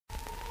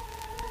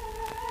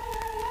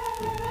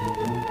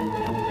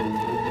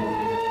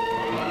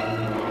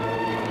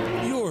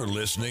You're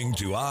listening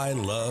to I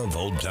Love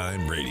Old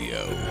Time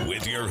Radio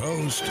with your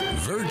host,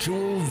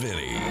 Virtual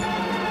Vinny.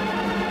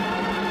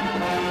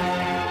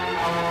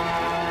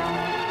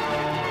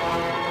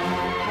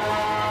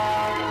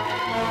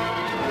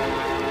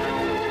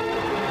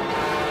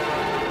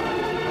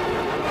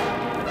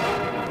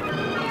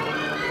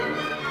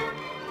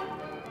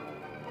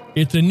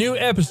 It's a new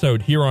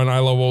episode here on I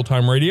Love Old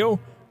Time Radio.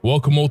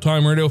 Welcome, Old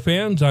Time Radio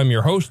fans. I'm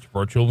your host,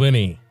 Virtual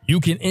Vinny. You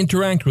can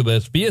interact with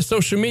us via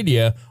social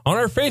media on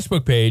our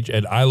Facebook page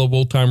at I Love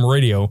Old Time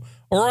Radio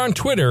or on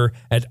Twitter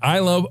at I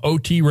Love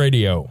OT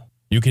Radio.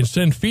 You can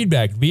send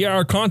feedback via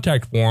our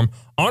contact form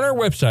on our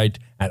website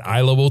at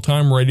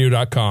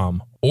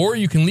iloveoldtimeradio.com, or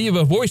you can leave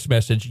a voice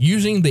message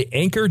using the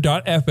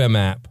Anchor.fm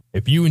app.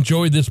 If you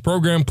enjoyed this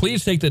program,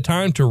 please take the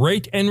time to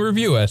rate and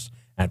review us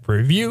at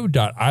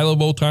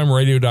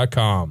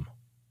review.iloveoldtimeradio.com.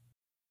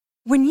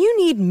 When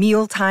you need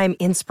mealtime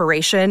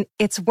inspiration,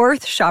 it's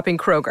worth shopping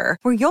Kroger,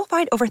 where you'll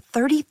find over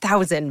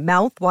 30,000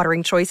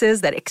 mouth-watering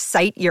choices that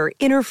excite your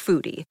inner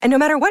foodie. And no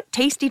matter what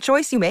tasty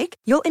choice you make,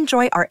 you'll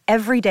enjoy our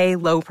everyday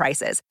low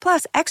prices,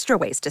 plus extra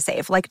ways to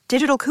save, like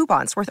digital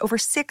coupons worth over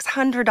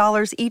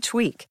 $600 each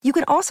week. You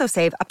can also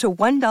save up to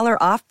 $1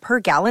 off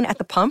per gallon at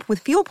the pump with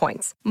fuel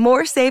points.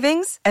 More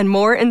savings and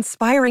more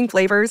inspiring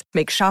flavors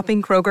make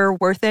shopping Kroger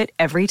worth it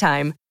every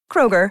time.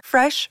 Kroger,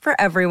 fresh for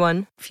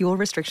everyone. Fuel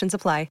restrictions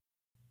apply.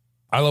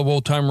 I Love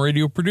Old Time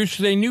Radio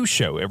produces a new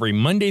show every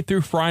Monday through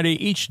Friday,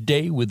 each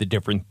day with a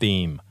different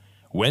theme.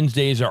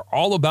 Wednesdays are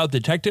all about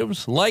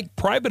detectives, like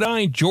Private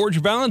Eye George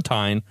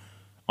Valentine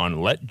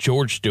on Let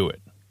George Do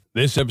It.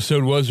 This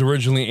episode was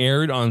originally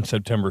aired on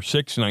September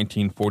 6,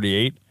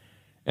 1948,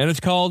 and it's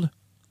called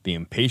The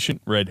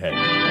Impatient Redhead.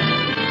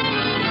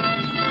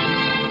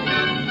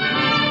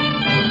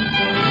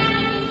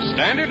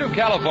 Standard of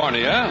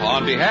California,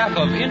 on behalf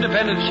of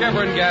independent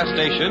Chevron gas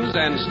stations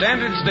and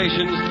standard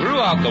stations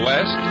throughout the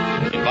West,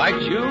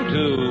 invites you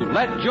to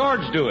Let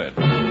George Do It.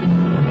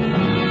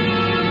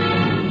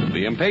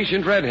 The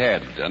Impatient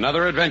Redhead,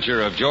 another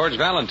adventure of George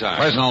Valentine.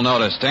 Personal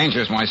notice,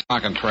 danger's my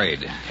stock and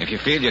trade. If you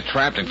feel you're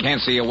trapped and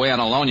can't see your way on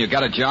alone, you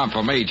got a job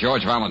for me,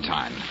 George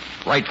Valentine.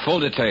 Write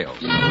full details.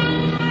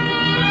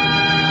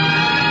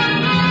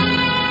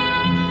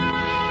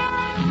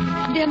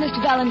 Dear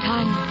Mr.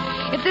 Valentine,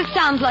 if this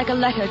sounds like a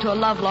letter to a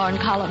lovelorn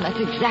column, that's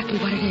exactly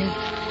what it is.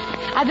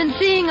 I've been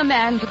seeing a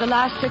man for the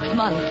last 6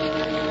 months.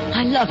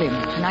 I love him,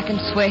 and I can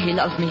swear he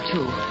loves me,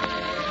 too.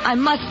 I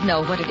must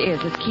know what it is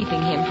that's keeping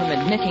him from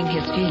admitting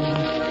his feelings.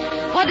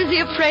 What is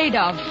he afraid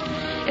of?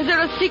 Is there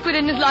a secret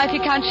in his life he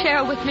can't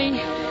share with me?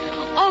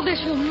 All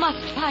this you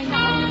must find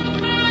out.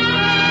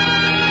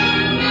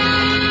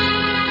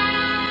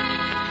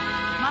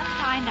 Must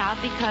find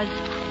out because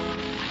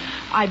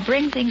I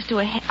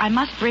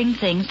must bring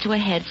things to a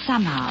head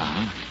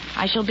somehow.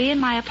 I shall be in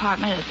my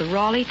apartment at the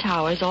Raleigh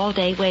Towers all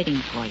day waiting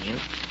for you.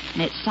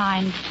 And it's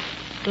signed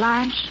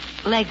Blanche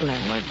Legler.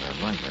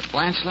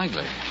 Blanche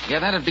Legler. Yeah,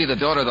 that'd be the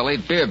daughter of the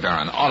late beer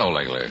baron, Otto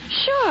Legler.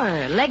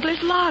 Sure,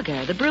 Legler's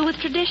Lager, the brew with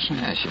tradition.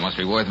 Yeah, she must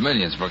be worth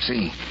millions,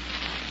 Brooksy.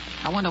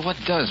 I wonder what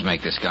does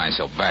make this guy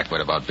so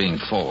backward about being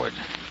forward.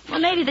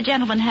 Well, maybe the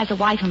gentleman has a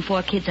wife and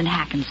 4 kids in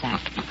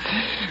Hackensack.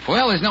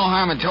 Well, there's no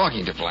harm in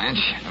talking to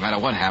Blanche. No matter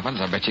what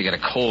happens, I bet you get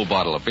a cold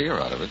bottle of beer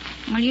out of it.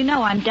 Well, you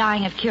know I'm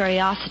dying of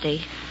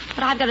curiosity.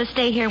 But I've got to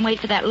stay here and wait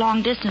for that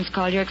long-distance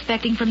call you're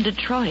expecting from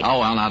Detroit. Oh,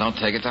 well, now, don't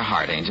take it to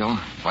heart, Angel.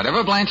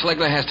 Whatever Blanche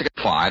Legler has to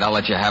confide, I'll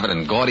let you have it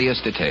in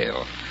gaudiest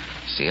detail.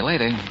 See you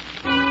later.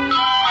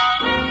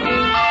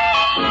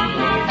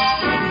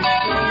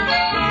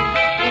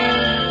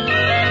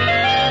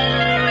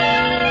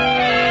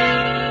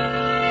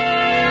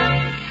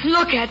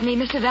 Look at me,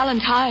 Mr.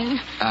 Valentine.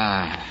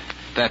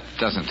 That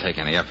doesn't take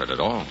any effort at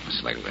all,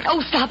 Miss Legler.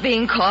 Oh, stop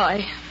being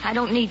coy. I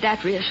don't need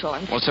that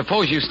reassurance. Well,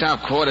 suppose you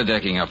stop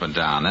quarter-decking up and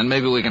down. Then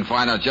maybe we can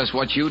find out just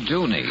what you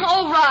do need.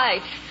 All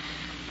right.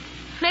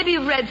 Maybe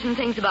you've read some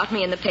things about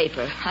me in the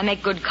paper. I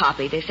make good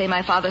copy. They say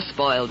my father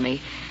spoiled me.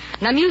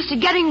 And I'm used to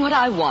getting what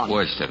I want.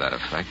 Words to that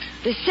effect.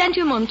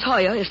 Vicente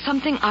Montoya is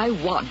something I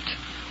want.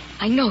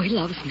 I know he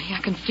loves me.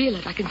 I can feel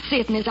it. I can see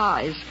it in his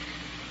eyes.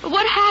 But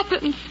what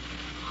happens?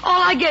 All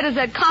I get is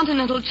that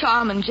continental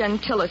charm and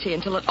gentility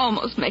until it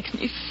almost makes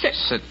me sick.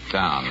 Sit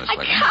down, Miss Legler.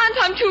 I can't.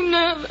 I'm too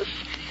nervous.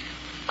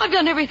 I've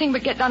done everything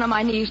but get down on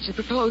my knees to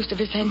propose to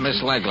Vicente. Miss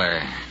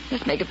Legler.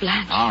 Let's make it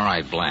Blanche. All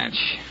right,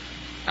 Blanche.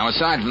 Now,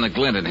 aside from the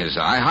glint in his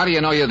eye, how do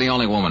you know you're the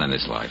only woman in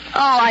his life?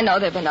 Oh, I know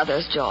there have been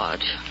others,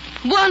 George.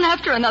 One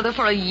after another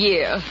for a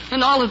year,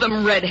 and all of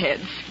them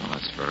redheads. Well,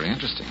 that's very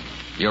interesting.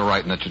 You're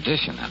right in the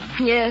tradition, then.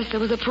 Yes, there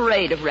was a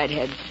parade of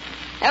redheads.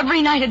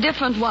 Every night a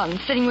different one,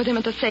 sitting with him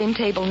at the same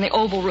table in the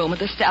Oval Room at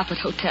the Stafford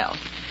Hotel.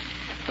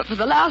 But for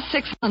the last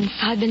 6 months,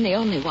 I've been the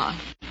only one.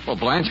 Well,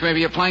 Blanche,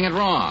 maybe you're playing it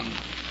wrong.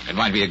 It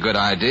might be a good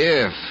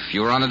idea if you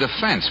were on a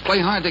defense. Play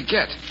hard to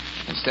get,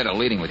 instead of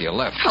leading with your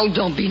left. Oh,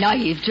 don't be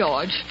naive,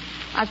 George.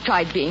 I've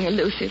tried being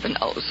elusive and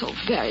oh, so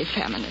very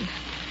feminine.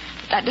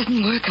 But that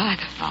doesn't work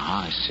either.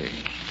 I see.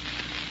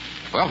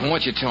 Well, from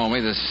what you told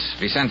me, this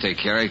Vicente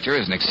character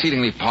is an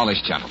exceedingly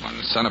polished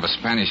gentleman, son of a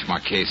Spanish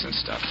Marquess and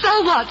stuff.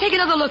 So what? Take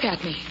another look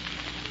at me.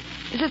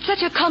 Is it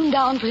such a come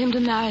down for him to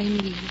marry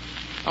me?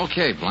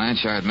 Okay,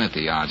 Blanche, I admit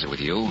the odds are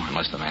with you,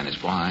 unless the man is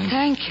blind.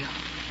 Thank you.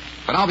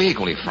 But I'll be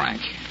equally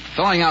frank.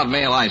 Throwing out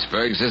male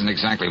icebergs isn't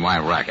exactly my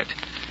racket.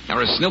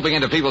 Nor is snooping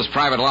into people's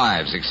private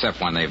lives,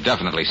 except when they've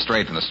definitely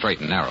strayed from the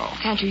straight and narrow.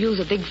 Can't you use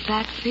a big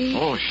fat fee?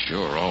 Oh,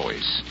 sure,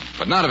 always.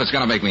 But not if it's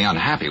going to make me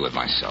unhappy with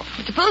myself.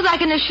 But suppose I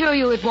can assure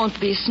you it won't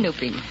be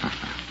snooping.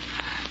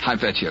 I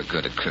bet you're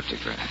good at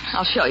cryptograms.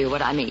 I'll show you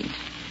what I mean.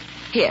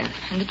 Here,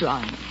 in the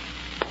drawing room.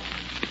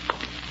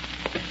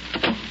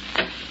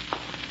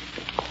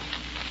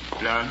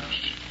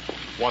 Blanche,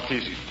 what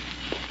is it?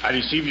 I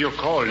received your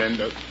call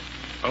and...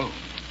 Oh.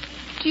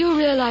 Do you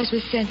realize,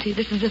 Vicente,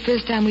 this is the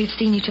first time we've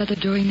seen each other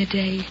during the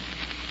day?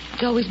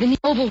 It's always been the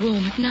Oval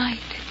Room at night.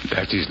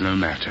 That is no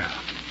matter.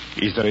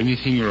 Is there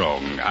anything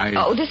wrong?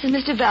 Oh, this is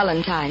Mr.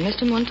 Valentine,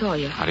 Mr.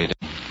 Montoya. How do you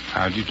do?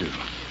 How do you do?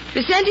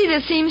 Vicente,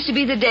 this seems to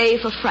be the day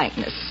for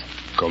frankness.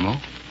 Como?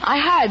 I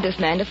hired this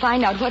man to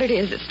find out what it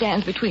is that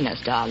stands between us,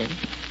 darling.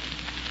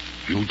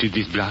 You did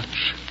this,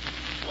 Blanche?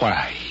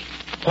 Why?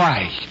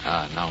 Why?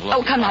 Now, look...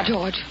 Oh, come now,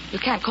 George. You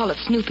can't call it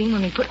snooping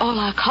when we put all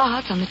our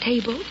cards on the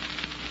table.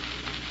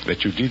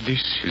 That you did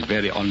this is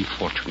very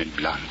unfortunate,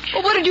 Blanche.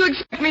 Well, what did you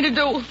expect me to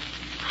do?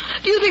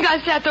 Do you think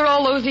I sat there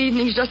all those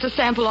evenings just to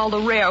sample all the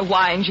rare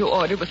wines you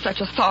ordered with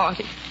such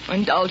authority? Or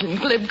indulge in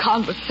glib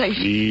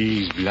conversation?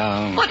 Please,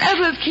 Blanche.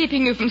 Whatever is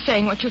keeping you from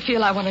saying what you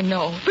feel I want to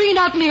know, bring it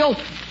out in the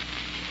open.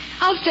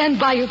 I'll stand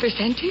by you,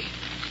 Vicente.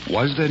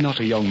 Was there not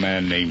a young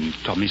man named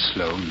Tommy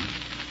Sloan?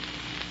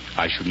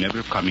 I should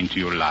never come into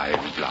your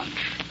lives,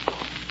 Blanche.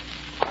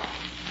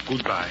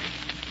 Goodbye.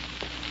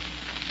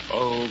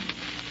 Oh,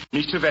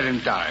 Mr.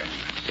 Valentine.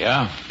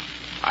 Yeah?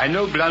 I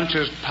know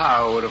Blanche's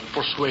power of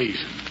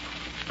persuasion,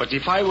 but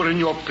if I were in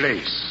your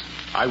place,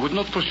 I would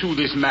not pursue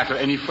this matter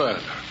any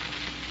further.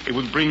 It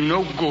would bring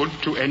no good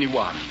to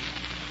anyone,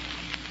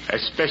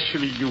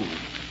 especially you.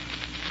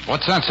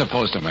 What's that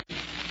supposed to mean?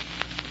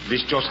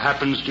 This just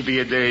happens to be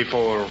a day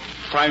for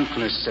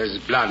frankness, as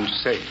Blanche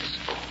says.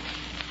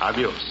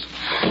 Adios.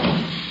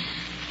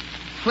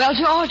 Well,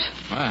 George?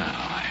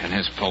 Well, in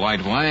his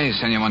polite way,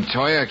 Senor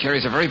Montoya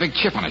carries a very big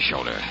chip on his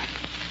shoulder.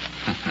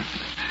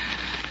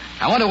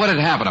 I wonder what would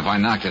happen if I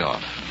knocked it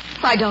off.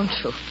 Why don't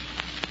you?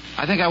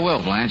 I think I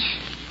will, Blanche.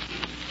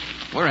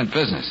 We're in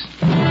business.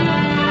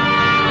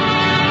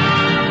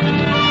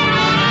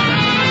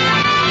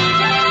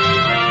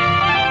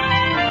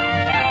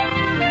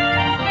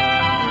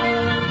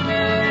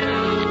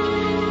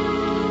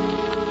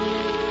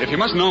 If you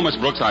must know, Miss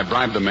Brooks, I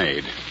bribed the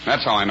maid.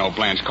 That's how I know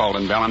Blanche called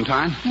in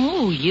Valentine.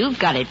 Oh, you've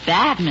got it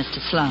bad,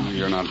 Mr. Sloan.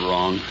 You're not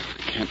wrong.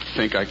 I can't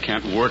think, I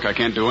can't work, I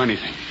can't do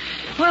anything.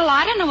 Well,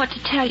 I don't know what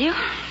to tell you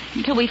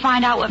until we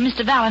find out what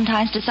Mr.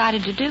 Valentine's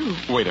decided to do.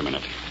 Wait a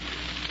minute.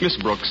 Miss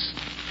Brooks,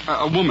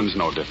 a woman's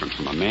no different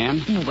from a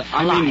man. Well,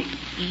 I mean,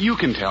 you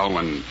can tell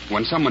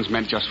when someone's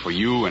meant just for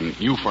you and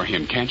you for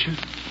him, can't you?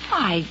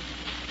 I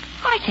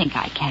think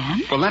I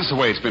can. Well, that's the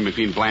way it's been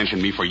between Blanche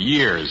and me for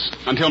years,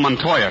 until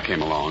Montoya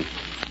came along.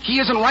 He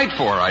isn't right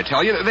for her, I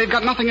tell you. They've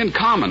got nothing in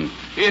common.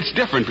 It's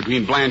different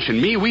between Blanche and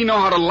me. We know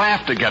how to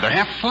laugh together,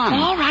 have fun.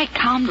 All right,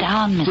 calm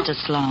down, Mr.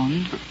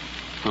 Sloan.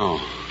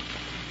 Oh.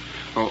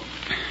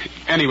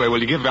 Anyway, will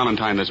you give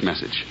Valentine this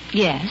message?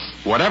 Yes.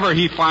 Whatever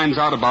he finds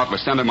out about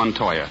Vicente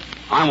Montoya,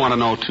 I want to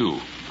know,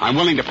 too. I'm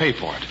willing to pay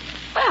for it.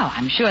 Well,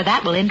 I'm sure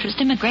that will interest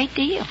him a great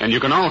deal. And you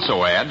can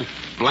also add,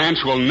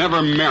 Blanche will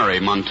never marry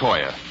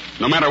Montoya,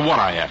 no matter what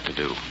I have to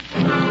do.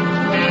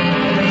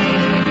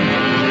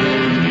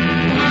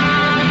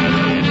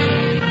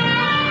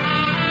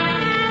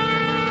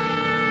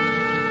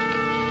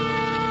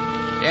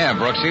 Yeah,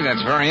 Brooksy,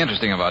 that's very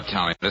interesting about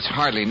Tommy, but it's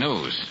hardly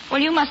news. Well,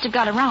 you must have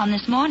got around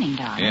this morning,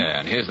 darling. Yeah,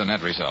 and here's the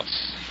net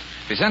results.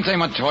 Vicente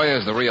Montoya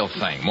is the real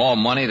thing. More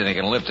money than he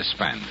can live to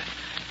spend.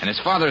 And his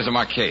father is a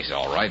Marquess,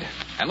 all right.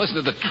 And listen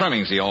to the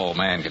trimmings the old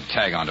man could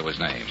tag onto his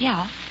name.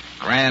 Yeah.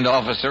 Grand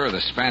Officer of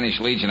the Spanish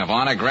Legion of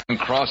Honor, Grand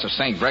Cross of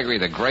St. Gregory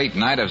the Great,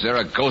 Knight of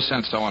Zaragoza,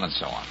 and so on and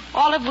so on.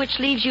 All of which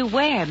leaves you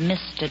where,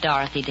 Mr.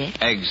 Dorothy Dick?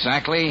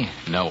 Exactly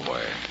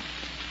nowhere.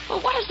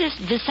 Well, what does this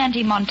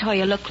Vicente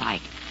Montoya look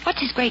like? What's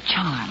his great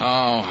charm?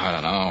 Oh, I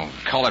don't know.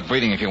 Call it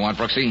breeding if you want,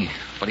 Brooksy.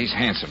 But he's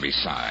handsome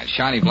besides.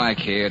 Shiny black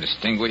hair,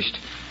 distinguished.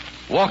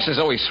 Walks as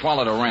though he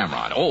swallowed a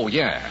ramrod. Oh,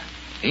 yeah.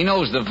 He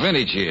knows the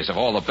vintage years of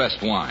all the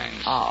best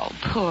wines. Oh,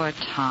 poor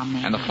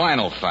Tommy. And the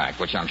final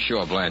fact, which I'm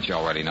sure Blanche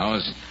already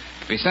knows,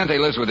 Vicente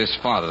lives with his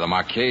father, the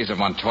Marquess of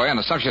Montoya, in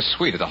a sumptuous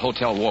suite at the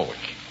Hotel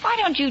Warwick. Why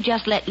don't you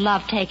just let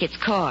love take its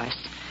course?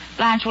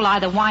 Blanche will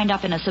either wind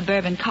up in a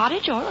suburban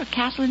cottage or a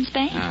castle in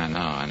Spain.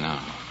 I know.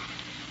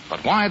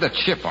 But why the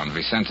chip on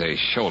Vicente's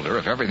shoulder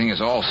if everything is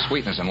all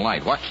sweetness and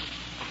light? What?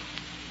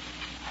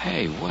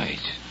 Hey, wait.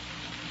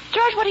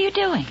 George, what are you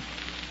doing?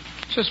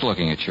 Just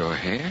looking at your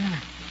hair.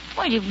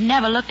 Well, you've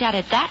never looked at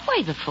it that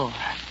way before.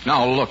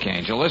 Now, look,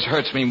 Angel, this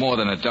hurts me more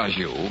than it does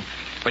you.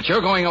 But you're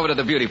going over to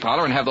the beauty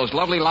parlor and have those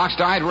lovely locks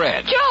dyed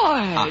red.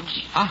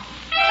 George! Huh?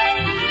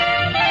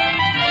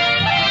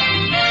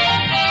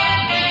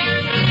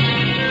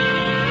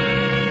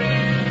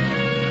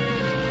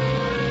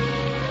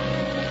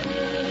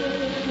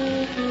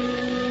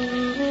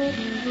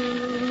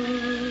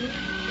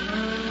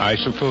 I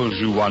suppose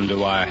you wonder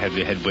why I had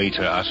the head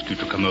waiter ask you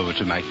to come over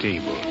to my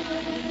table.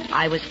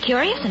 I was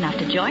curious enough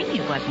to join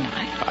you, wasn't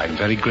I? I'm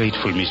very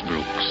grateful, Miss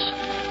Brooks.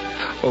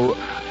 Oh,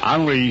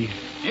 Henri.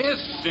 Yes,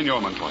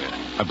 Senor Montoya.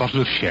 A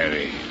bottle of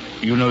sherry.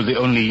 You know, the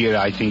only year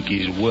I think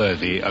is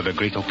worthy of a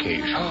great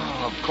occasion.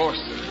 Oh, of course,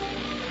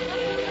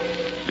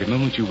 sir. The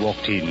moment you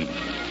walked in,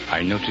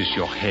 I noticed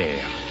your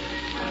hair.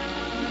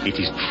 It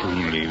is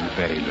truly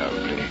very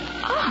lovely.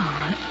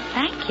 Oh,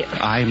 thank you.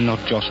 I'm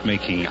not just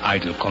making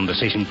idle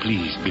conversation,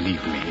 please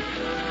believe me.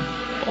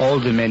 All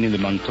the men in the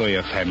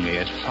Montoya family,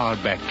 as far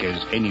back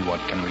as anyone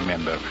can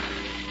remember,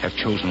 have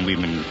chosen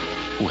women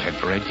who had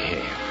red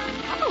hair.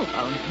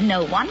 Oh,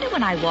 no wonder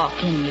when I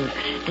walked in you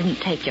didn't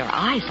take your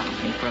eyes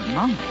off me for a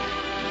moment.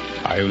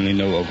 I only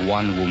know of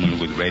one woman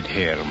with red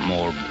hair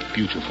more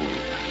beautiful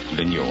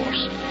than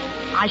yours.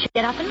 I should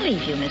get up and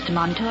leave you, Mr.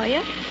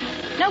 Montoya.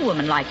 No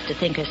woman likes to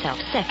think herself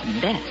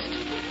second best.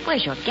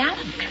 Where's your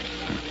gallantry?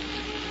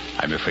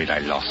 I'm afraid I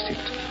lost it,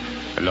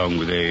 along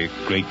with a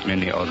great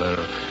many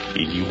other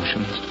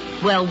illusions.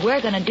 Well,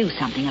 we're going to do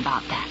something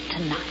about that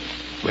tonight.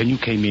 When you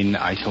came in,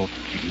 I thought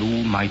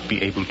you might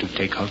be able to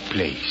take her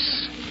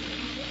place.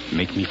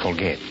 Make me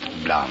forget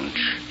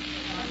Blanche.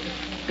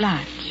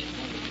 Blanche?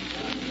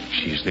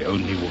 She's the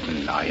only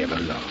woman I ever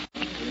loved.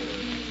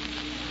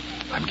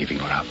 I'm giving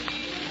her up.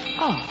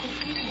 Oh.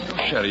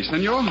 Sherry,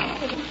 senor.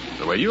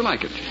 The way you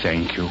like it.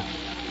 Thank you.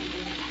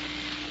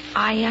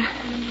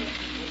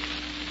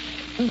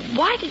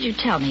 Why did you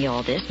tell me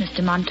all this,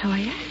 Mr.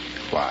 Montoya?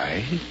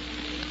 Why?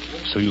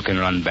 So you can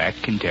run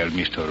back and tell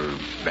Mr.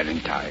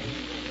 Valentine.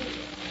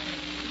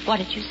 What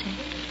did you say?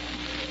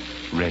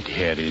 Red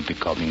hair is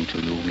becoming to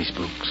you, Miss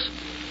Brooks.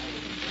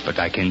 But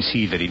I can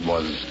see that it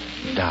was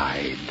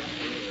dyed.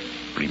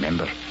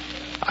 Remember,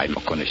 I'm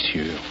a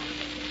connoisseur.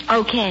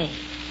 Okay.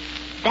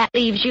 That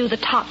leaves you the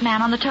top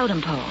man on the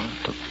totem pole.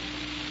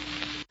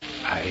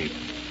 I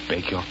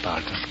beg your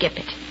pardon? Skip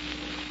it.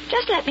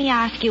 Just let me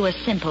ask you a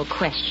simple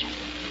question.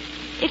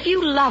 If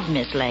you love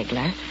Miss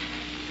Legler,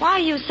 why are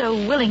you so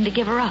willing to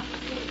give her up?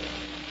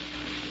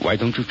 Why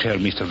don't you tell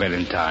Mr.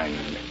 Valentine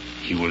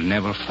he will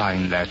never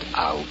find that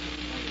out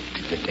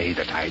till the day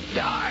that I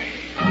die?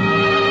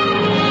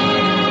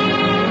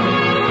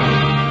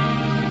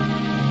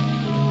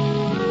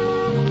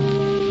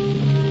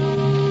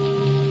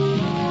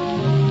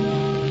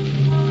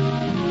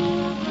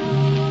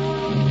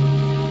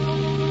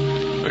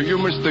 You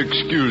must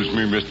excuse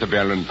me, Mr.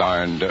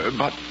 Valentine,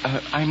 but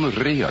I'm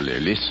really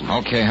listening.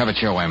 Okay, have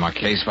it your way,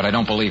 Marquise, but I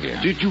don't believe you.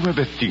 Did you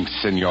ever think,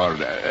 senor,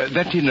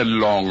 that in a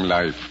long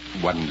life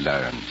one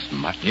learns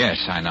much?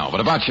 Yes, I know, but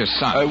about your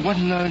son...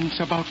 one learns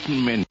about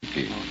many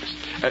things.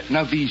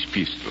 Now, these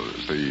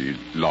pistols, the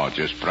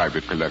largest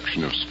private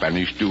collection of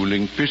Spanish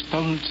dueling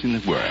pistols in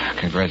the world.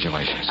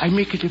 Congratulations. I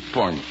make it a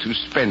point to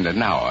spend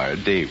an hour a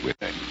day with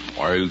them,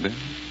 oil them,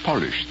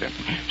 polish them,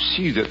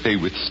 see that they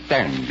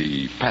withstand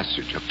the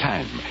passage of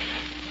time.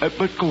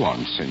 But go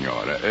on,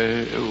 senor.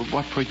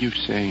 What were you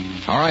saying?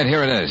 All right,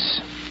 here it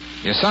is.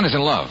 Your son is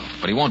in love,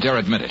 but he won't dare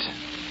admit it.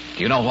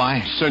 Do you know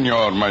why?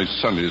 Senor, my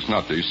son is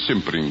not a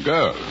simpering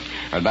girl,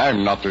 and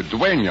I'm not a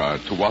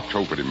dueña to watch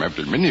over him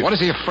every minute. What is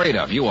he afraid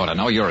of? You ought to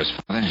know. You're his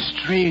father.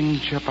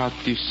 Strange about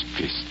this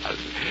pistol.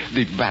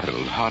 The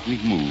barrel hardly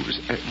moves.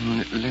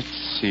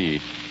 Let's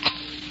see.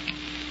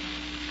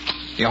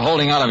 You're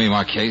holding out on me,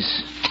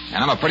 Marquise,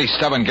 and I'm a pretty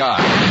stubborn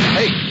guy.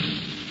 Hey!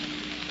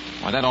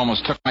 Why, that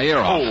almost took my ear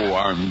off. Oh,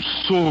 I'm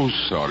so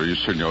sorry,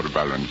 Senor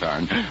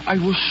Valentine. I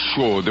was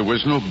sure there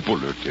was no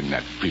bullet in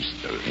that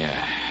pistol.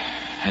 Yeah.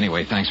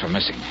 Anyway, thanks for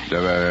missing.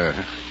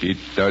 It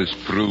does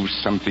prove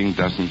something,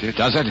 doesn't it?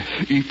 Does it?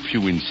 If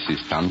you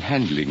insist on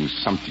handling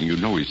something you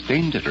know is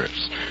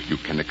dangerous, you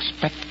can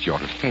expect your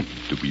head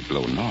to be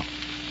blown off.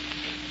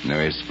 No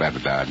es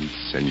verdad,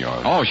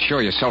 senor? Oh,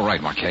 sure, you're so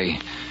right, Marquis.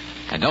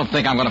 And don't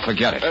think I'm going to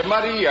forget it.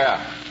 Maria.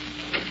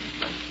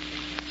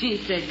 Si,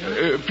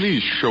 senor.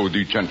 Please show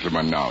the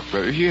gentleman out.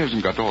 He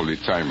hasn't got all the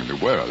time in the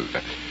world.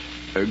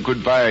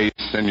 Goodbye,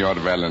 Senor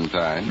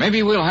Valentine.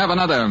 Maybe we'll have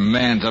another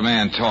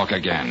man-to-man talk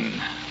again,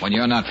 when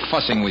you're not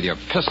fussing with your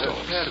pistols.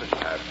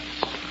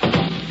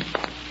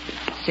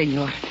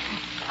 Senor,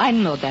 I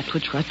know that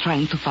which you are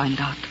trying to find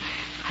out.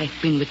 I've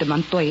been with the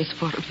Montoyas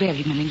for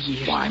very many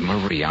years. Why,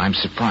 Maria, I'm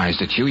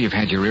surprised at you. You've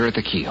had your ear at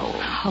the keyhole.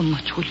 How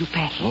much will you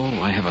pay?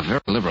 Oh, I have a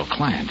very liberal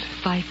client.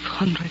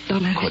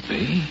 $500. Could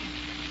be.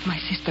 My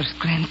sister's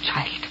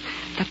grandchild.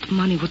 That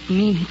money would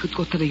mean he could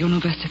go to the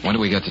university. When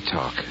do we get to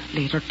talk?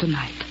 Later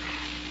tonight.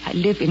 I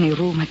live in a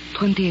room at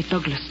 28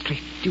 Douglas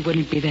Street. You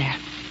will be there.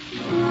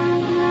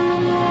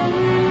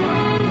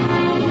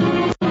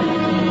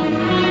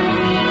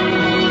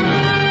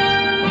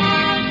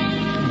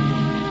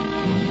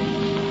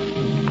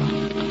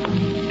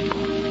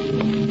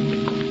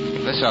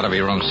 This ought to be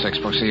room 6,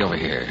 Brooksy, over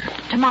here.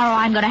 Tomorrow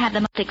I'm going to have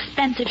the most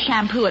expensive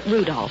shampoo at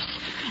Rudolph's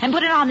and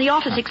put it on the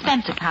office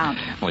expense account.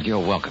 Well, you're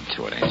welcome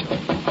to it, Angel.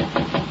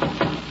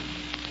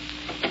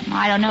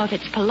 I don't know if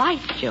it's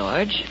polite,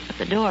 George, but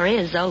the door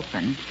is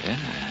open.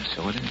 Yeah,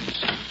 so it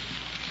is.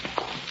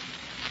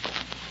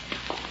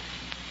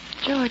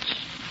 George,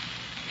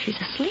 She's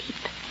asleep.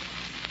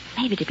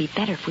 Maybe it'd be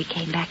better if we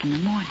came back in the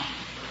morning.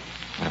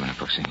 Wait a minute,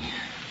 Brooksy.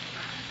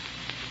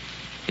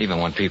 Even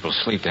when people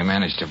sleep, they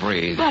manage to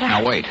breathe. But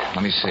now, wait.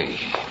 Let me see.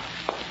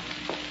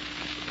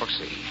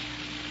 Brooksy,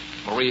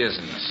 Maria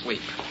isn't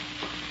asleep.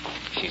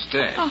 She's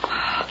dead. Oh.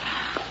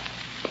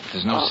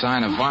 There's no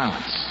sign of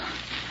violence.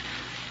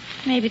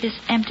 Maybe this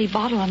empty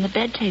bottle on the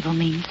bed table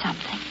means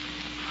something.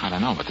 I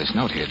don't know, but this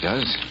note here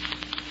does.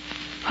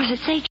 What does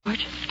it say,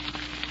 George?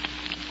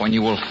 When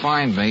you will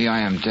find me, I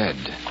am dead.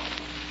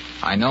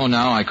 I know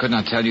now I could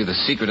not tell you the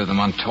secret of the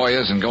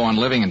Montoyas and go on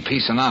living in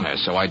peace and honor,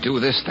 so I do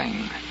this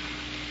thing.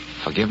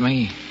 Forgive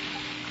me,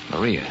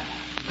 Maria.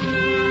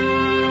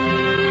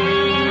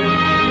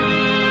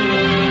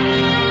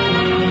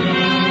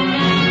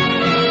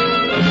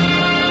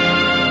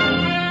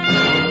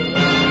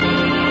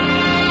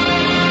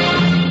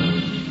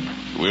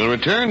 We'll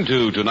return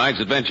to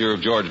tonight's adventure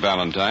of George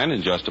Valentine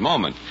in just a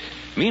moment.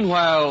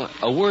 Meanwhile,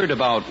 a word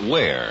about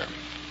wear.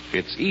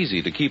 It's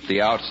easy to keep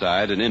the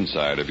outside and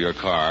inside of your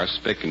car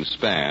spick and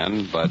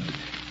span, but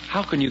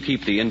how can you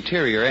keep the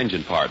interior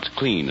engine parts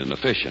clean and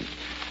efficient?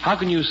 How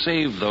can you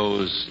save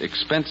those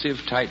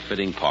expensive,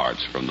 tight-fitting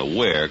parts from the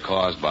wear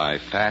caused by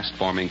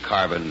fast-forming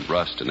carbon,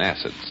 rust, and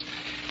acids?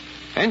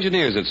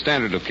 Engineers at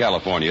Standard of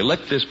California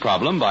licked this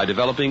problem by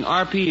developing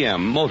RPM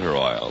motor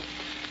oil.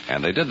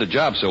 And they did the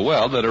job so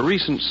well that a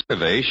recent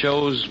survey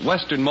shows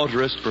Western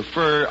motorists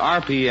prefer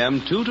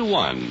RPM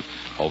 2-to-1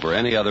 over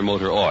any other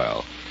motor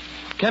oil.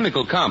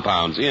 Chemical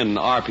compounds in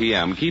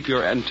RPM keep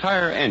your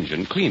entire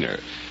engine cleaner.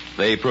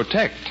 They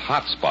protect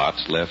hot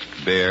spots left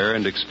bare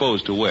and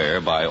exposed to wear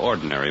by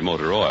ordinary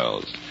motor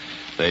oils.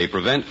 They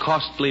prevent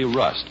costly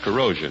rust,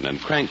 corrosion,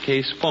 and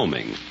crankcase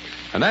foaming.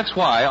 And that's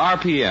why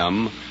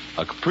RPM,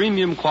 a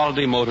premium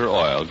quality motor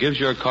oil, gives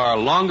your car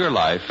longer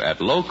life at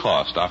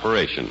low-cost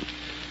operation.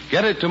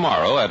 Get it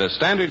tomorrow at a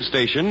Standard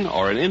station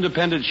or an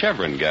independent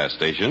Chevron gas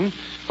station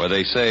where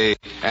they say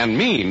and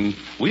mean,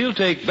 we'll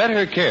take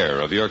better care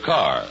of your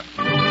car.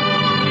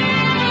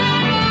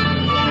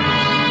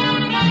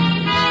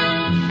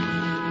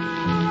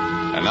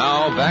 And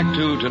now, back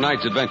to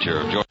tonight's adventure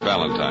of George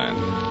Valentine.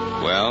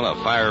 Well, a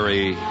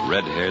fiery,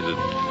 red-headed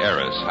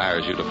heiress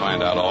hires you to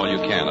find out all you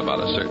can about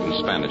a certain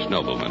Spanish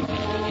nobleman.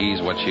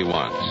 He's what she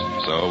wants.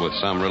 So, with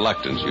some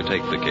reluctance, you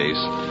take the case,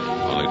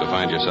 only to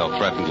find yourself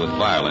threatened with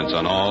violence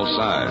on all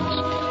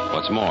sides.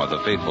 What's more, the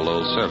faithful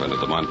old servant of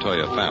the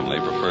Montoya family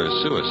prefers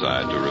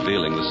suicide to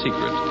revealing the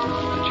secret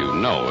that you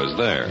know is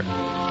there.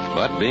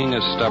 But being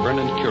as stubborn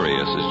and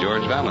curious as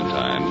George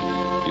Valentine,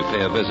 you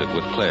pay a visit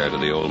with Claire to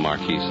the old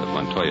Marquise of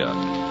Montoya.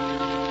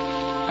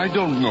 I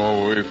don't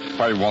know if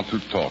I want to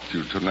talk to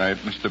you tonight,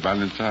 Mr.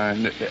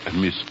 Valentine.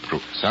 Miss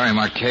Brooks. Sorry,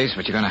 Marquise,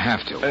 but you're going to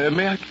have to.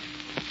 May I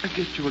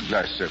get you a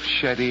glass of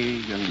sherry,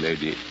 young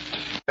lady?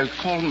 I'll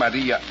call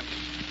Maria.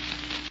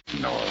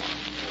 No,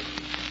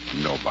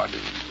 nobody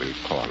will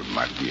call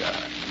Maria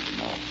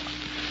anymore.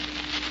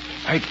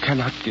 I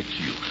cannot get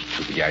used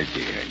to the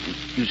idea.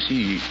 You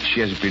see,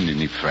 she has been in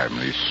the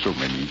family so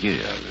many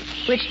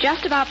years. Which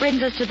just about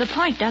brings us to the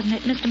point, doesn't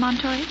it, Mr.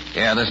 Montoya?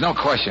 Yeah, there's no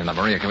question that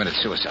Maria committed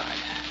suicide.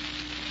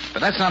 But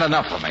that's not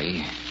enough for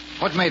me.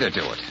 What made her do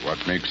it?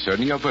 What makes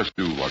any of us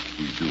do what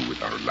we do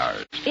with our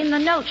lives? In the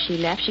note she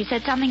left, she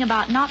said something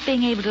about not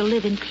being able to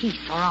live in peace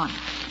or honor.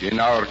 In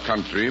our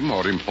country,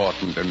 more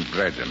important than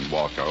bread and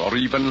water, or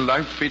even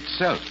life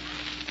itself,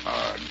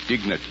 are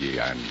dignity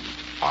and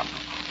honor.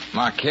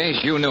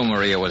 Marquise, you knew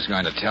Maria was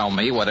going to tell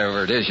me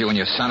whatever it is you and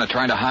your son are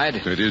trying to hide.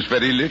 There is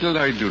very little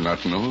I do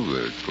not know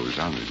that goes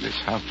on in this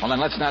house. Well, then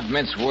let's not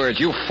mince words.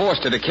 You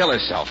forced her to kill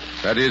herself.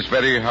 That is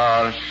very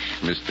harsh,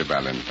 Mr.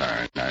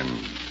 Valentine,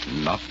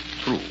 and not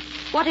true.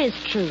 What is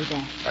true,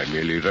 then? I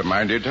merely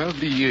reminded her of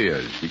the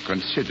years we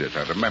considered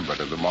her a member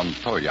of the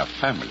Montoya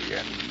family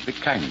and the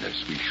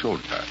kindness we showed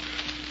her.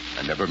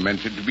 I never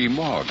meant it to be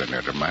more than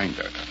a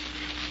reminder.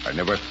 I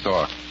never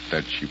thought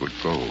that she would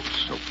go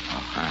so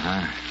far.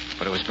 Uh-huh.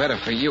 But it was better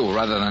for you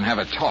rather than have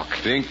a talk.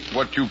 Think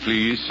what you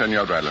please,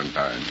 Senor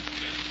Valentine.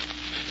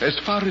 As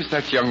far as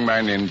that young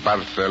man in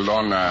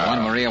Barcelona... The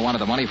one Maria wanted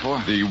the money for?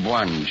 The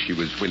one she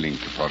was willing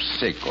to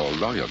forsake all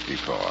loyalty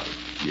for,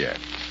 yes.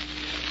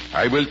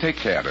 I will take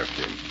care of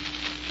him.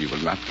 He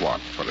will not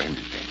want for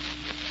anything.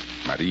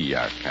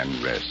 Maria can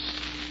rest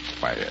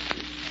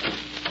quietly.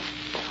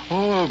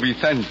 Oh,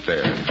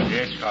 Vicente.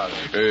 Yes, Father.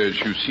 As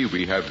you see,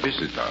 we have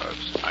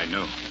visitors. I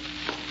know.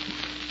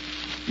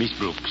 Miss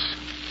Brooks,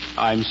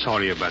 I'm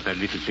sorry about that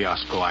little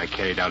fiasco I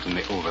carried out in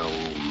the Oval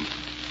Room.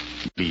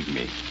 Believe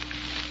me,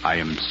 I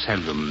am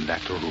seldom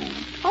that rude.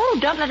 Oh,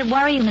 don't let it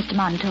worry you, Mr.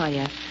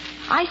 Montoya.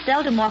 I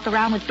seldom walk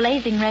around with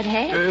blazing red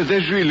hair.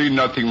 There's really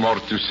nothing more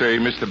to say,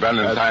 Mr.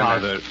 Valentine.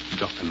 Father,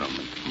 just a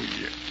moment.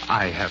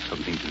 I have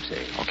something to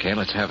say. Okay,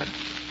 let's have it.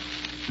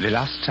 The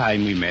last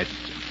time we met,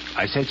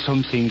 I said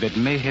something that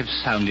may have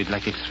sounded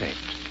like a threat.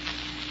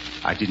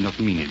 I did not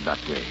mean it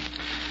that way.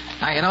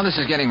 Now, you know, this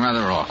is getting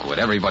rather awkward.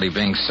 Everybody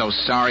being so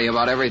sorry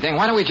about everything.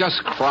 Why don't we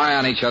just cry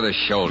on each other's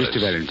shoulders?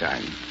 Mr.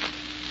 Valentine,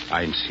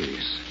 I'm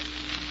serious.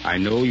 I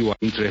know you are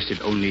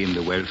interested only in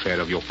the welfare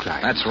of your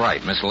client. That's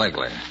right, Miss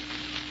Legler.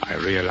 I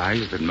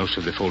realize that most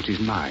of the fault is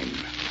mine.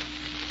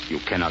 You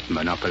cannot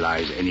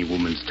monopolize any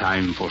woman's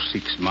time for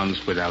 6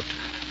 months without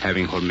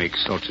having her make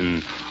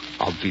certain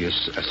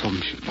obvious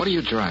assumptions. What are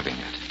you driving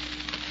at?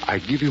 I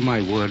give you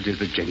my word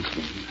as a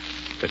gentleman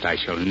that I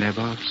shall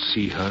never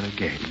see her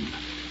again.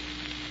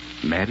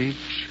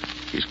 Marriage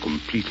is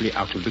completely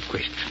out of the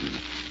question.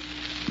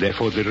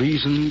 Therefore, the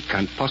reason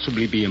can't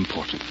possibly be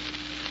important.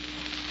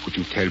 Would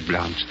you tell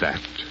Blanche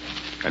that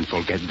and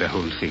forget the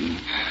whole thing?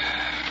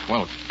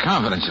 Well,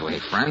 confidentially,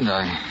 friend,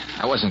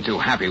 I wasn't too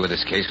happy with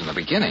this case from the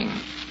beginning.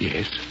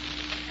 Yes?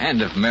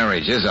 And if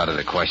marriage is out of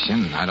the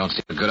question, I don't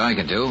see what good I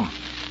can do.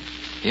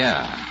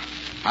 Yeah,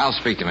 I'll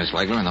speak to Miss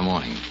Legler in the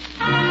morning.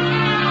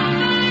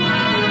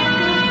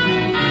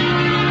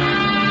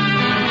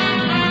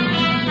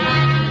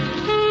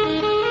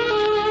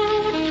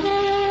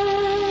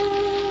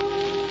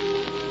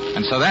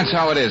 And so that's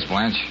how it is,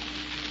 Blanche.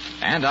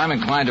 And I'm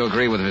inclined to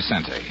agree with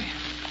Vicente.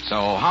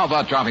 So how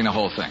about dropping the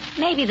whole thing?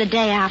 Maybe the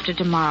day after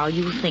tomorrow.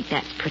 You think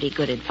that's pretty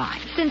good advice.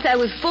 Since I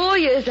was 4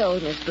 years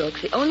old, Miss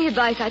Brooks, the only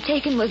advice I've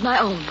taken was my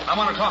own. I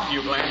want to talk to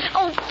you, Blanche.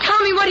 Oh,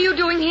 Tommy, what are you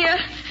doing here?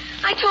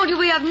 I told you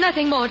we have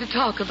nothing more to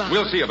talk about.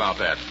 We'll see about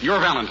that. You're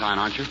Valentine,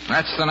 aren't you?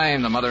 That's the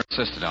name the mother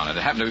insisted on. It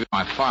happened to be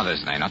my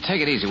father's name. Now,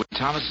 take it easy, will you,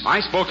 Thomas? I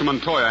spoke to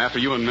Montoya after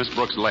you and Miss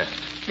Brooks left.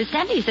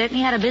 Vicente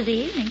certainly had a busy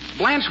evening.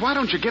 Blanche, why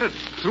don't you get it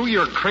through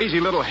your crazy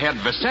little head?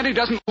 Vicente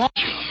doesn't want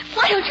you.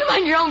 Why don't you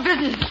mind your own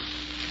business?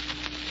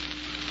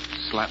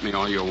 Slap me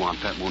all you want.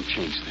 That won't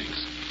change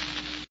things.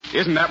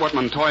 Isn't that what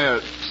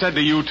Montoya said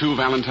to you, too,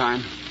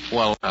 Valentine?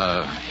 Well,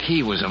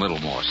 he was a little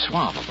more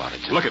suave about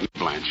it, too. Look at me,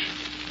 Blanche.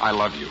 I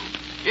love you.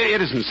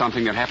 It isn't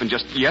something that happened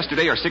just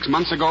yesterday or 6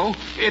 months ago.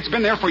 It's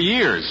been there for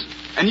years.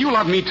 And you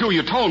love me, too.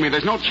 You told me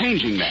there's no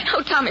changing that.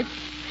 Oh, Tommy,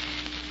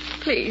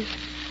 please.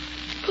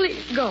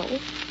 Please go.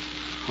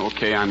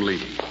 Okay, I'm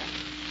leaving.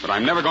 But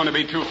I'm never going to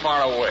be too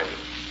far away.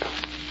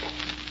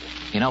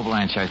 You know,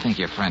 Blanche, I think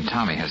your friend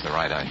Tommy has the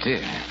right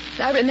idea.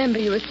 I remember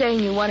you were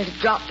saying you wanted to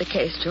drop the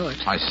case, George.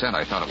 I said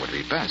I thought it would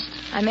be best.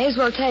 I may as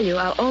well tell you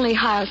I'll only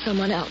hire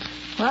someone else.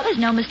 Well, there's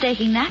no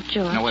mistaking that,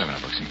 George. No, wait a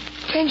minute, Brooksy.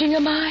 Changing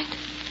your mind?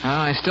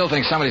 I still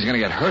think somebody's going to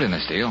get hurt in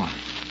this deal.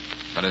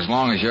 But as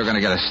long as you're going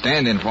to get a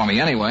stand-in for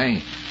me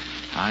anyway,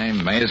 I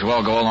may as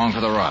well go along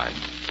for the ride.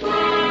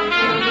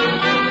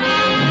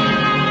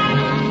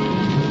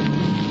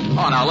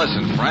 Oh, now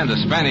listen, friend. The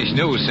Spanish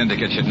news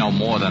syndicate should know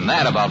more than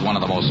that about one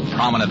of the most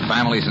prominent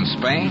families in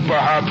Spain.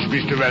 Perhaps,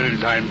 Mr.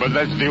 Valentine, but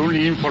that's the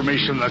only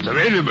information that's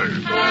available.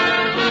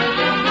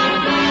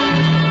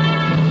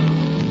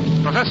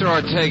 Professor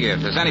Ortega,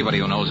 if there's anybody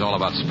who knows all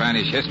about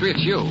Spanish history,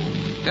 it's you.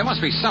 There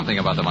must be something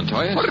about the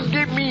Montoyas.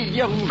 Forgive me,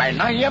 young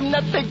man. I am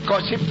not a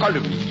gossip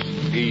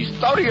columnist. The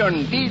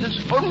historian deals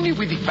only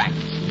with the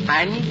facts,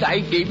 and I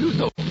gave you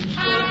those.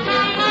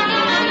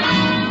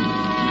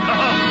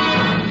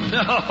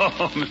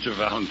 Oh, Mr.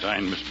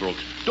 Valentine, Miss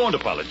Brooks, don't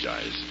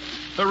apologize.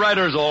 The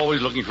writer's always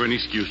looking for an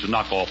excuse to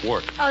knock off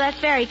work. Oh, that's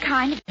very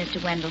kind of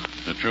Mr. Wendell.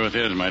 The truth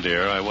is, my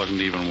dear, I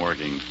wasn't even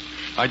working.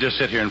 I just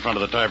sit here in front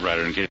of the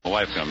typewriter in case my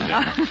wife comes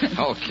in.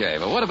 Okay,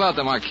 but what about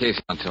the Marquis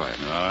Montoya?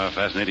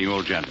 Fascinating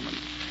old gentleman.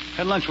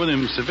 Had lunch with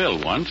him in Seville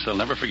once. I'll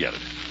never forget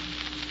it.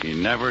 He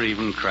never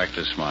even cracked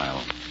a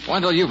smile.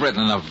 Wendell, you've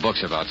written enough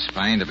books about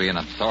Spain to be an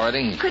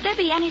authority. Could there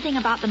be anything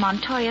about the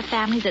Montoya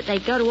family that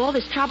they'd go to all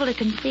this trouble to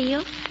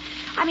conceal?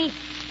 I mean,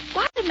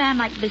 why would a man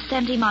like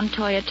Vicente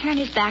Montoya turn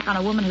his back on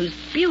a woman who's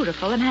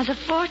beautiful and has a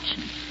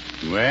fortune?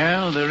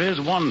 Well, there is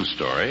one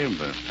story,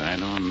 but I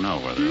don't know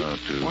whether I ought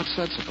to... What's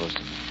that supposed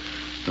to mean?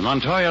 The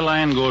Montoya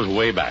line goes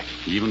way back,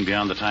 even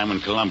beyond the time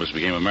when Columbus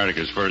became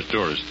America's first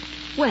tourist.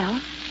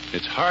 Well?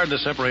 It's hard to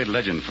separate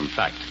legend from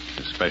fact,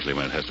 especially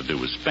when it has to do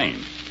with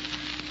Spain.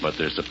 But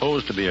there's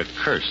supposed to be a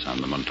curse on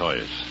the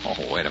Montoyas.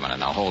 Oh, wait a minute.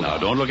 Now, hold on. Now,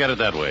 don't look at it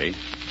that way.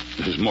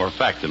 There's more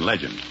fact than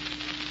legend.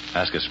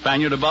 Ask a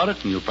Spaniard about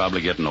it, and you'll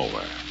probably get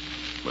nowhere.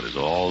 But it's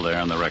all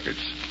there in the records.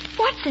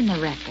 What's in the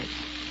records?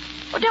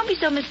 Well, don't be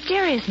so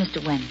mysterious,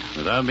 Mr. Wendell.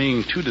 Without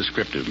being too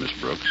descriptive, Miss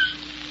Brooks,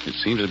 it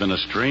seems there's been a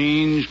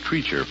strange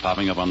creature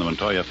popping up on the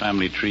Montoya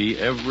family tree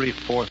every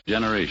fourth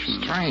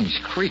generation.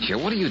 Strange creature?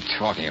 What are you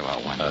talking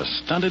about, Wendell? A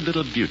stunted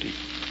little beauty.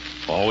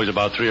 Always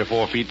about 3 or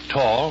 4 feet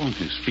tall,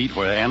 his feet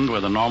end where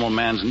the normal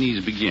man's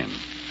knees begin.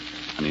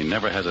 And he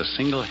never has a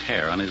single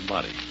hair on his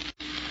body.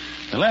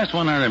 The last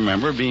one I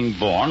remember being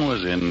born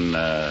was in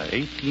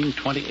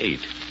 1828.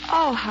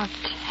 Oh, how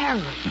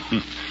terrible.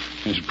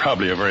 There's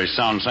probably a very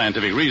sound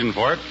scientific reason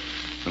for it,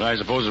 but I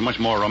suppose it's much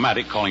more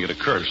romantic calling it a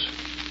curse.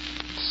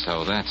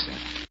 So that's it.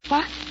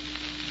 What?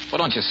 Well,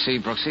 don't you see,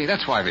 Brooksy?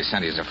 That's why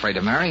Vicente is afraid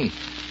to marry.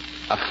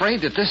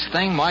 Afraid that this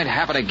thing might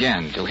happen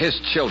again to his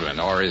children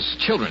or his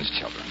children's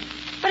children.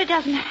 But it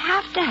doesn't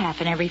have to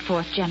happen every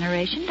fourth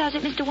generation, does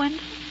it, Mr. Wendell?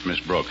 Miss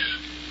Brooks,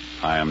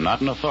 I am not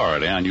an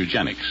authority on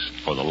eugenics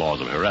or the laws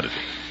of heredity.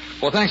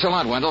 Well, thanks a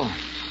lot, Wendell.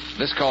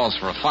 This calls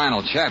for a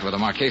final chat with the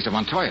Marquis of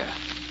Montoya.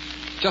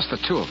 Just the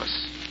two of us.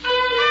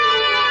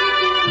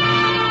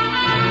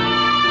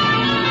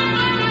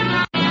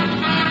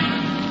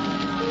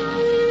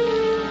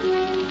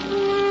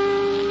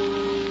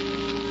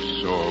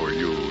 So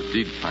you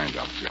did find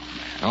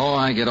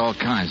I get all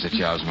kinds of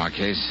jobs,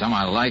 Marquez. Some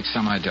I like,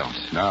 some I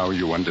don't. Now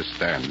you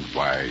understand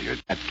why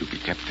it had to be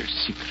kept a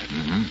secret.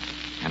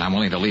 Mm-hmm. And I'm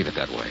willing to leave it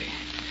that way.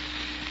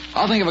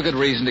 I'll think of a good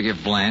reason to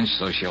give Blanche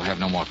so she'll have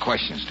no more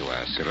questions to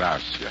ask.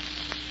 Gracias.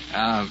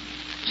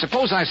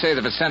 Suppose I say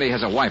that Vicente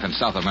has a wife in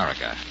South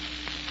America.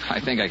 I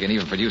think I can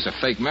even produce a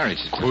fake marriage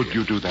certificate. Could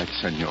you do that,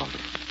 senor?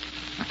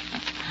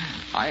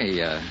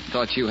 I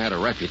thought you had a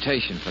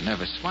reputation for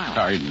never smiling.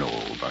 I know,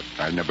 but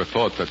I never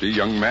thought that a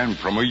young man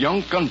from a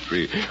young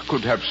country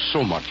could have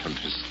so much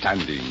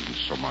understanding,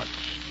 so much.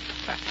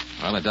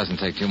 Well, it doesn't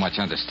take too much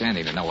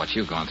understanding to know what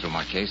you've gone through,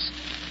 Marquez.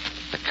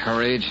 The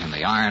courage and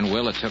the iron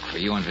will it took for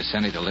you and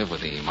Vicente to live with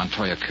the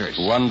Montoya curse.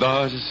 One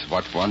does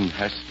what one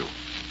has to.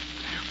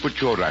 But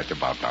you're right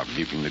about our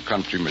leaving the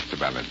country, Mr.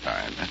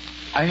 Valentine.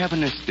 I have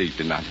an estate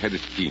in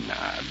Argentina,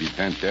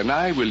 Vicente, and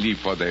I will leave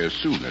for there as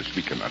soon as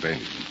we can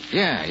arrange.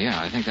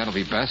 Yeah, I think that'll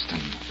be best,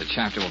 and the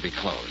chapter will be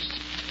closed.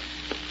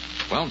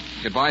 Well,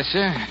 goodbye,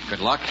 sir. Good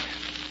luck.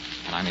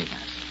 And I mean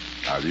that.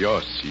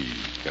 Adios y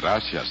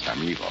gracias,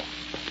 amigo.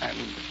 And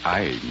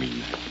I mean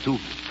that, too.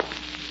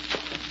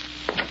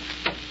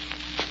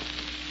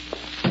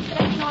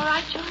 Everything all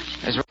right, George?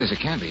 As right as it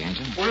can be,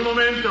 Angel. Un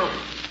momento.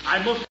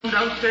 I must come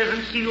downstairs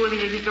and see you in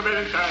Mr.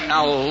 Valentine.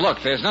 Now,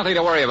 look, there's nothing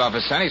to worry about,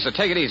 Vicente, so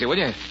take it easy, will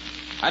you?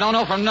 I don't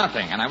know from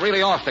nothing, and I'm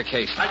really off the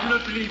case now. I do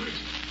not believe it.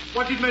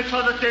 What did my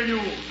father tell you?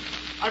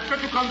 I've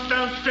got to come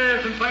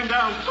downstairs and find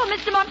out. Oh,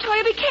 Mr.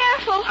 Montoya, be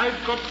careful.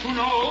 I've got to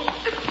know.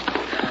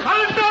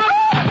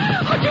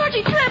 Valentine! Oh, George,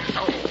 he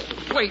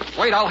tripped.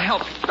 Wait, I'll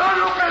help. Don't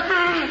look at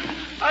me!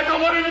 I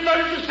don't want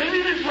anybody to see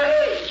me this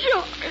way.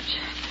 George.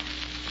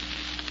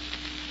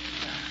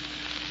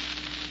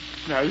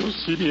 Now you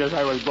see me as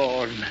I was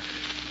born.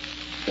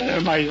 There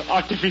are my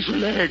artificial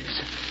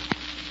legs.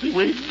 The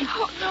wig.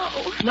 Oh,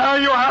 no. Now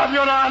you have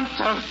your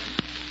answer.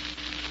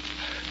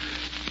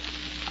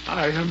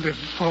 I am the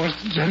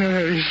fourth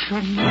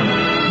generation.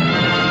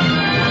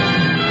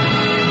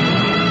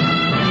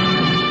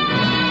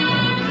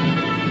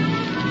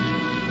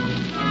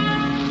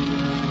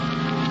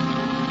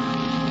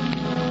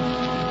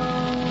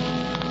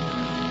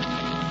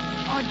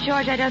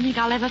 George, I don't think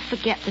I'll ever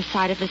forget the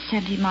sight of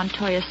Vicente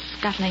Montoya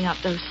scuttling up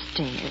those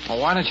stairs. Well,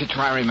 why don't you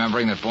try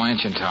remembering that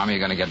Blanche and Tommy are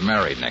going to get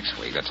married next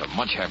week? That's a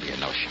much happier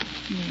notion.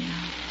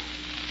 Yeah.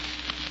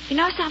 You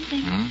know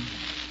something?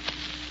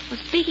 Well,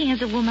 speaking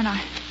as a woman,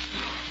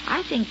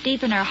 I think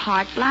deep in her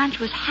heart, Blanche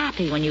was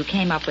happy when you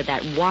came up with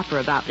that whopper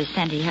about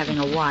Vicente having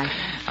a wife.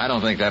 I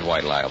don't think that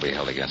white lie will be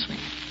held against me.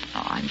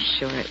 Oh, I'm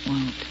sure it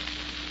won't.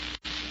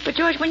 But,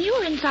 George, when you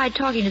were inside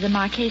talking to the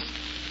Marquess,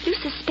 you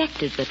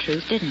suspected the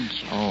truth, didn't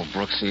you? Oh,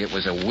 Brooksy, it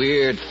was a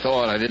weird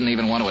thought I didn't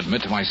even want to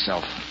admit to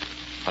myself.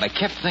 But I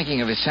kept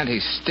thinking of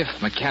Vicente's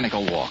stiff,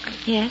 mechanical walk.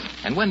 Yes?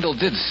 And Wendell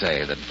did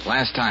say that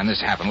last time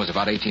this happened was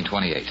about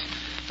 1828.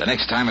 The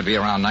next time would be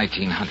around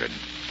 1900,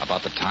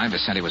 about the time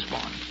Vicente was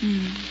born.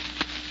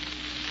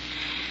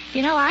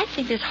 You know, I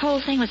think this whole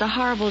thing was a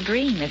horrible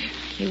dream if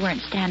you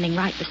weren't standing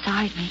right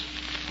beside me.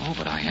 Oh,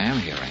 but I am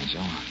here,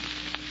 Angel.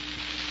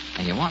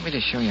 And you want me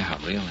to show you how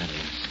real that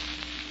is?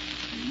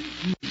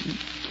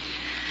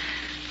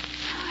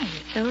 Oh,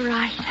 you're so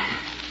right.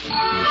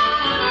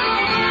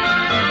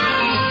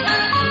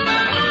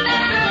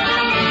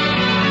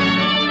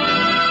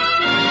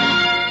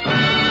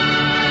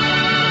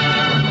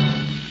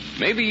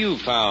 Maybe you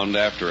found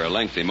after a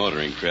lengthy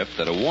motoring trip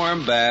that a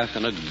warm bath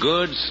and a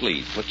good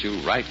sleep put you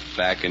right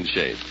back in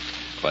shape.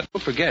 But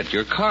don't forget,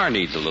 your car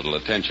needs a little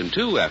attention,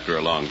 too, after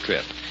a long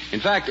trip. In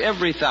fact,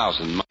 every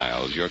 1,000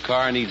 miles, your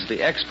car needs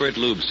the expert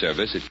lube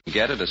service it can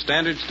get at a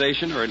standard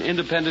station or an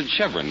independent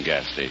Chevron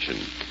gas station.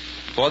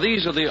 For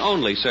these are the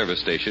only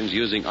service stations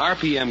using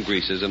RPM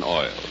greases and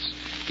oils.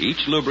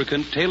 Each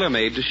lubricant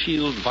tailor-made to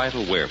shield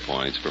vital wear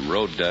points from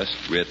road dust,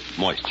 grit,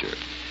 moisture.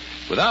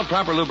 Without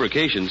proper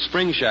lubrication,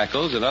 spring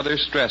shackles and other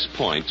stress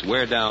points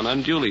wear down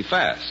unduly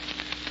fast,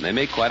 and they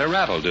make quite a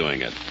rattle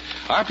doing it.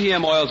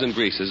 RPM oils and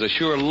greases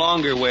assure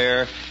longer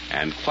wear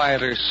and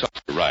quieter,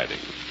 softer riding.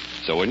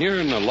 So when you're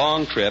in a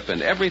long trip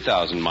and every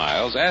 1,000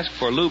 miles, ask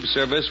for lube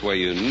service where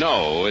you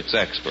know it's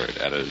expert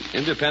at an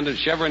independent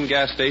Chevron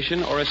gas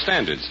station or a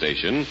standard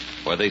station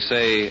where they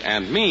say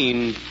and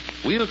mean,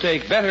 we'll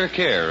take better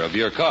care of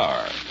your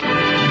car.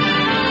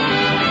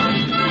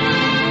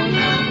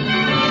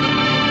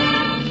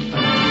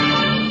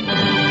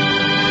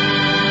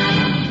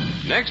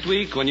 Next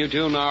week, when you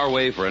tune our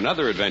way for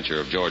another adventure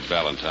of George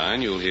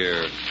Valentine, you'll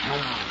hear...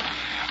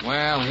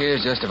 Well,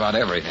 here's just about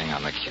everything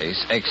on the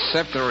case,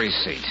 except the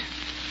receipt.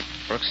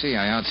 Brooksy,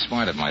 I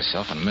outsmarted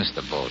myself and missed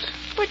the boat.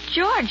 But,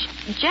 George,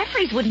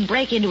 Jeffries wouldn't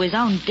break into his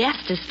own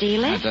desk to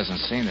steal it. It doesn't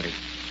seem that he...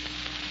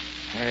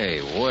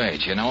 Hey,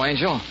 wait, you know,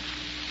 Angel,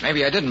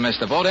 maybe I didn't miss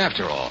the boat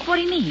after all. What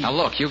do you mean? Now,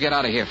 look, you get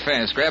out of here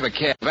fast, grab a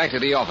cab, back to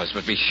the office,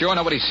 but be sure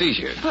nobody sees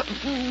you. But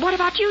what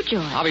about you,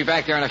 George? I'll be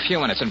back there in a few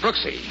minutes, and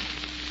Brooksy,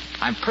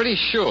 I'm pretty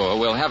sure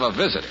we'll have a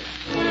visitor.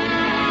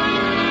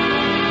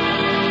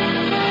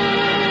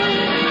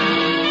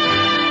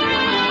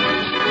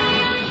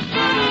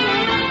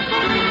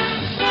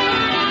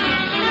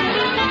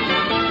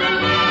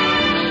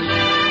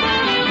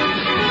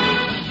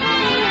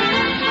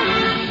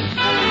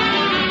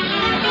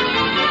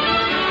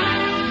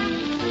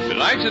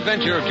 Tonight's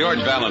adventure of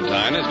George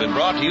Valentine has been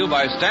brought to you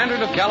by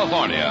Standard of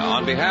California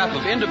on behalf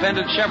of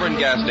independent Chevron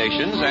gas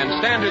stations and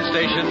Standard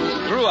stations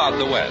throughout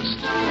the West.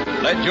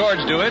 Let George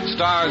Do It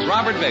stars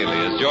Robert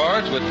Bailey as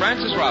George with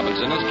Frances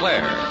Robinson as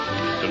Claire.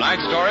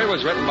 Tonight's story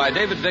was written by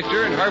David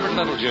Victor and Herbert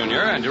Little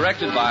Jr. and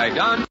directed by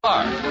Don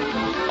Clark.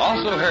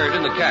 Also heard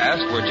in the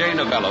cast were Jay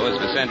Novello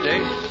as Vicente,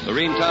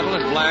 Lorene Tuttle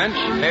as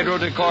Blanche, Pedro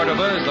de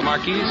Cordova as the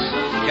Marquise,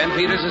 Ken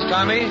Peters as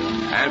Tommy,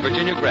 and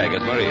Virginia Craig as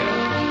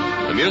Maria.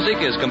 The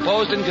music is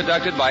composed and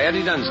conducted by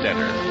Eddie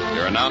Dunstetter.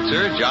 Your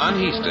announcer, John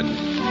Heaston.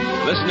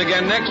 Listen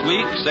again next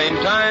week, same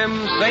time,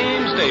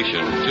 same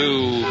station,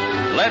 to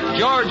Let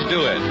George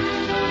Do It.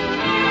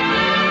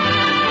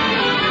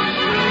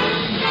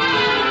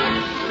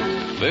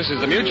 This is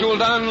the Mutual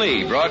Don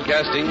Lee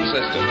Broadcasting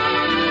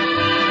System.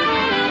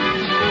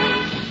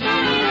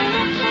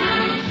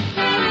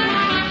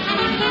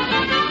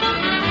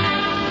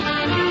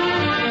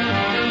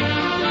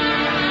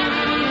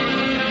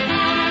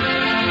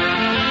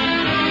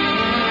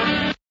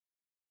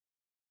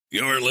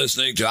 You're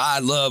listening to I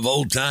Love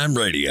Old Time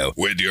Radio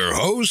with your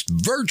host,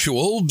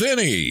 Virtual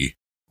Vinny.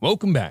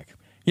 Welcome back.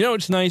 You know,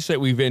 it's nice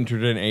that we've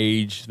entered an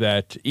age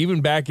that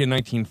even back in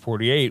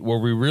 1948, where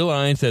we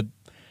realized that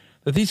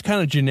these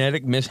kind of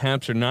genetic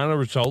mishaps are not a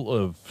result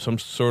of some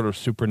sort of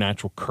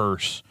supernatural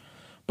curse,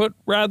 but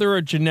rather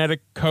a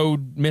genetic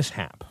code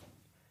mishap.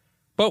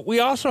 But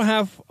we also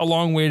have a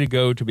long way to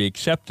go to be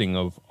accepting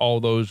of all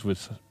those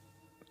with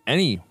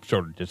any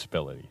sort of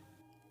disability.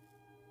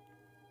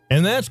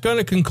 And that's going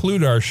to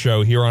conclude our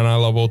show here on I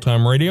Love Old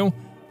Time Radio.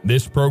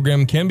 This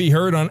program can be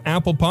heard on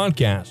Apple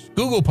Podcasts,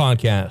 Google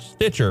Podcasts,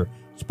 Stitcher,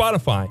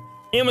 Spotify,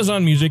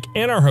 Amazon Music,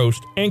 and our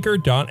host,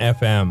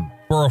 Anchor.fm.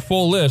 For a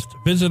full list,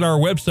 visit our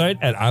website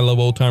at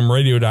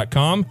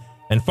iloveoldtimeradio.com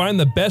and find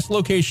the best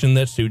location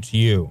that suits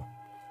you.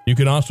 You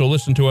can also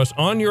listen to us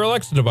on your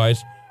Alexa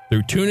device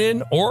through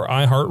TuneIn or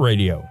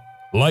iHeartRadio.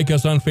 Like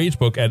us on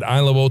Facebook at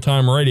I Love Old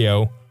Time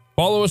Radio.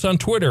 Follow us on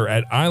Twitter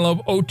at I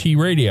Love OT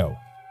Radio.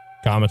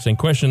 Comments and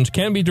questions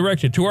can be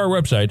directed to our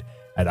website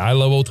at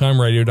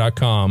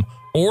iloveoldtimeradio.com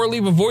or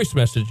leave a voice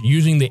message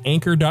using the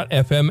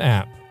Anchor.fm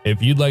app.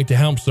 If you'd like to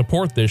help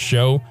support this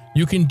show,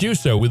 you can do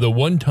so with a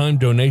one-time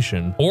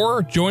donation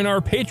or join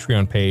our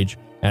Patreon page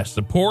at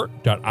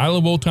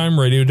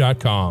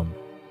support.iloveoldtimeradio.com.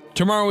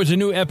 Tomorrow is a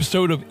new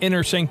episode of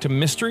Inner Sanctum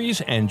Mysteries,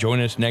 and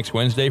join us next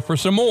Wednesday for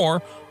some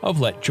more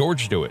of Let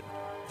George Do It.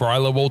 For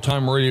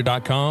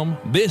iloveoldtimeradio.com,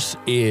 this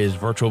is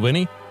Virtual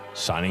Vinny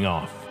signing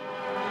off.